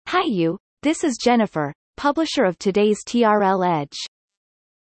Hi this is Jennifer, publisher of today's TRL Edge.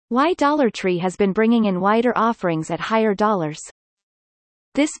 Why Dollar Tree has been bringing in wider offerings at higher dollars.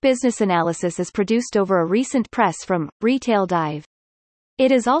 This business analysis is produced over a recent press from Retail Dive.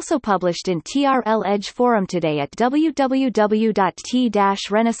 It is also published in TRL Edge forum today at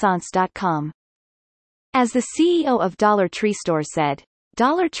www.t-renaissance.com. As the CEO of Dollar Tree Stores said,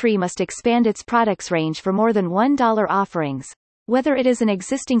 Dollar Tree must expand its products range for more than $1 offerings, whether it is an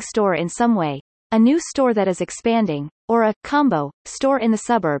existing store in some way, a new store that is expanding, or a combo store in the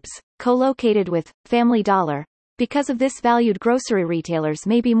suburbs, co-located with Family Dollar. Because of this, valued grocery retailers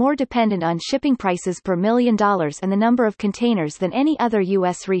may be more dependent on shipping prices per $1 million and the number of containers than any other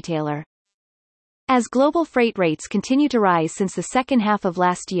U.S. retailer. As global freight rates continue to rise since the second half of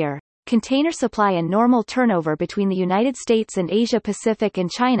last year, container supply and normal turnover between the United States and Asia Pacific and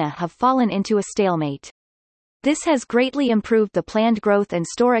China have fallen into a stalemate. This has greatly improved the planned growth and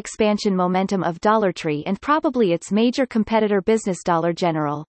store expansion momentum of Dollar Tree and probably its major competitor business Dollar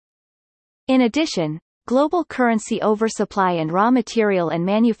General. In addition, global currency oversupply and raw material and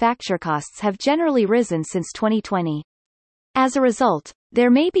manufacture costs have generally risen since 2020. As a result, there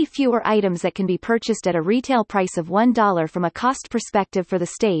may be fewer items that can be purchased at a retail price of $1 from a cost perspective for the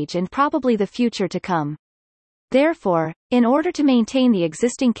stage and probably the future to come. Therefore, in order to maintain the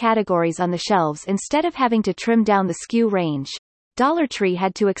existing categories on the shelves instead of having to trim down the SKU range, Dollar Tree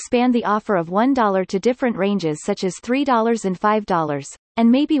had to expand the offer of $1 to different ranges such as $3 and $5, and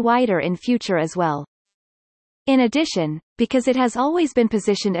maybe wider in future as well. In addition, because it has always been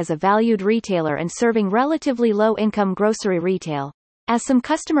positioned as a valued retailer and serving relatively low-income grocery retail, as some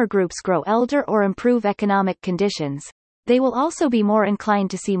customer groups grow elder or improve economic conditions, they will also be more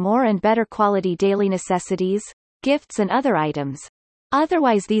inclined to see more and better quality daily necessities, gifts and other items.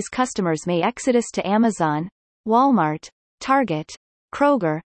 Otherwise, these customers may exodus to Amazon, Walmart, Target,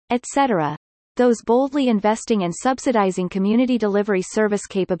 Kroger, etc., those boldly investing and subsidizing community delivery service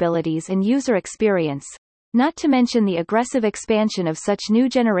capabilities and user experience, not to mention the aggressive expansion of such new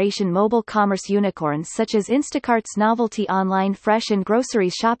generation mobile commerce unicorns such as Instacart's novelty online fresh and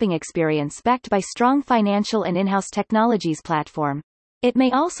groceries shopping experience backed by strong financial and in-house technologies platform. It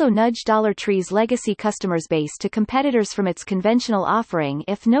may also nudge Dollar Tree's legacy customers base to competitors from its conventional offering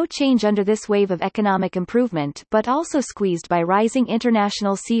if no change under this wave of economic improvement, but also squeezed by rising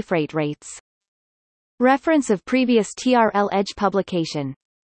international sea freight rates. Reference of previous TRL Edge publication.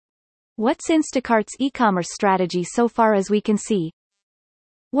 What's Instacart's e-commerce strategy so far as we can see?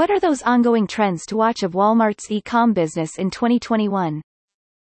 What are those ongoing trends to watch of Walmart's e-com business in 2021?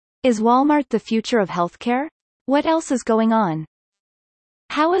 Is Walmart the future of healthcare? What else is going on?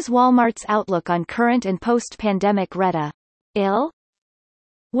 How is Walmart's outlook on current and post-pandemic retail?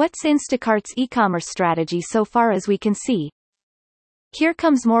 What's Instacart's e-commerce strategy so far as we can see? Here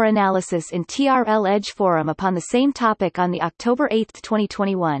comes more analysis in TRL Edge forum upon the same topic on the October 8,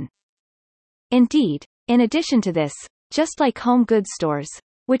 2021. Indeed, in addition to this, just like home goods stores,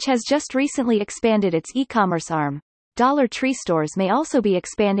 which has just recently expanded its e-commerce arm, Dollar Tree Stores may also be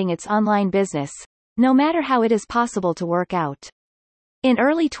expanding its online business, no matter how it is possible to work out. In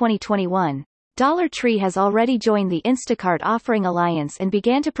early 2021, Dollar Tree has already joined the Instacart Offering Alliance and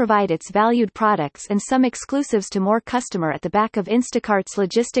began to provide its valued products and some exclusives to more customers at the back of Instacart's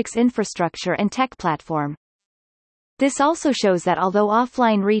logistics infrastructure and tech platform. This also shows that although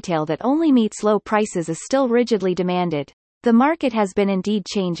offline retail that only meets low prices is still rigidly demanded, the market has been indeed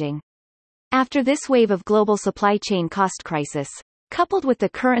changing. After this wave of global supply chain cost crisis, coupled with the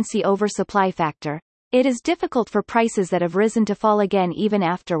currency oversupply factor, it is difficult for prices that have risen to fall again even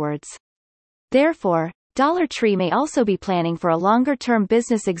afterwards. Therefore, Dollar Tree may also be planning for a longer-term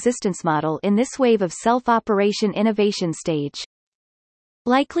business existence model in this wave of self-operation innovation stage.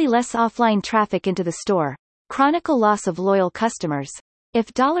 Likely less offline traffic into the store, chronicle loss of loyal customers.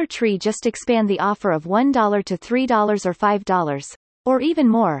 If Dollar Tree just expand the offer of $1 to $3 or $5, or even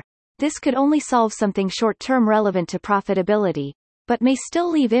more, this could only solve something short-term relevant to profitability, but may still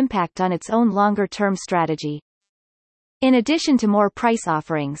leave impact on its own longer-term strategy. In addition to more price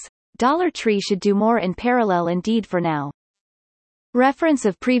offerings, Dollar Tree should do more in parallel indeed for now. Reference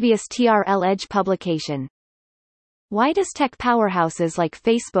of previous TRL Edge publication. Why does tech powerhouses like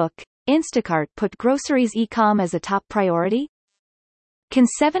Facebook, Instacart put groceries e-com as a top priority? Can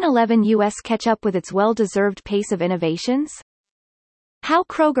 7-Eleven US catch up with its well-deserved pace of innovations? How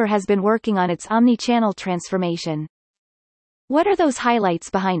Kroger has been working on its omni-channel transformation. What are those highlights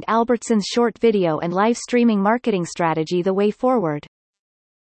behind Albertsons' short video and live streaming marketing strategy the way forward?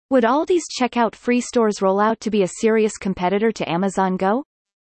 Would Aldi's checkout free stores roll out to be a serious competitor to Amazon Go?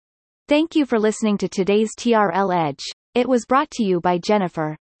 Thank you for listening to today's TRL Edge. It was brought to you by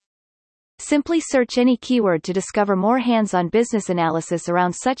Jennifer. Simply search any keyword to discover more hands-on business analysis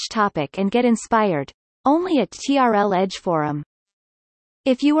around such topic and get inspired. Only at TRL Edge Forum.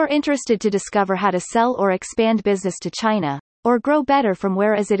 If you are interested to discover how to sell or expand business to China, or grow better from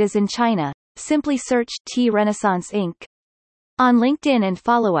where as it is in China, simply search T Renaissance Inc. on LinkedIn and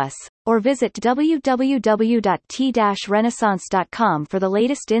follow us, or visit www.t-renaissance.com for the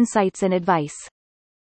latest insights and advice.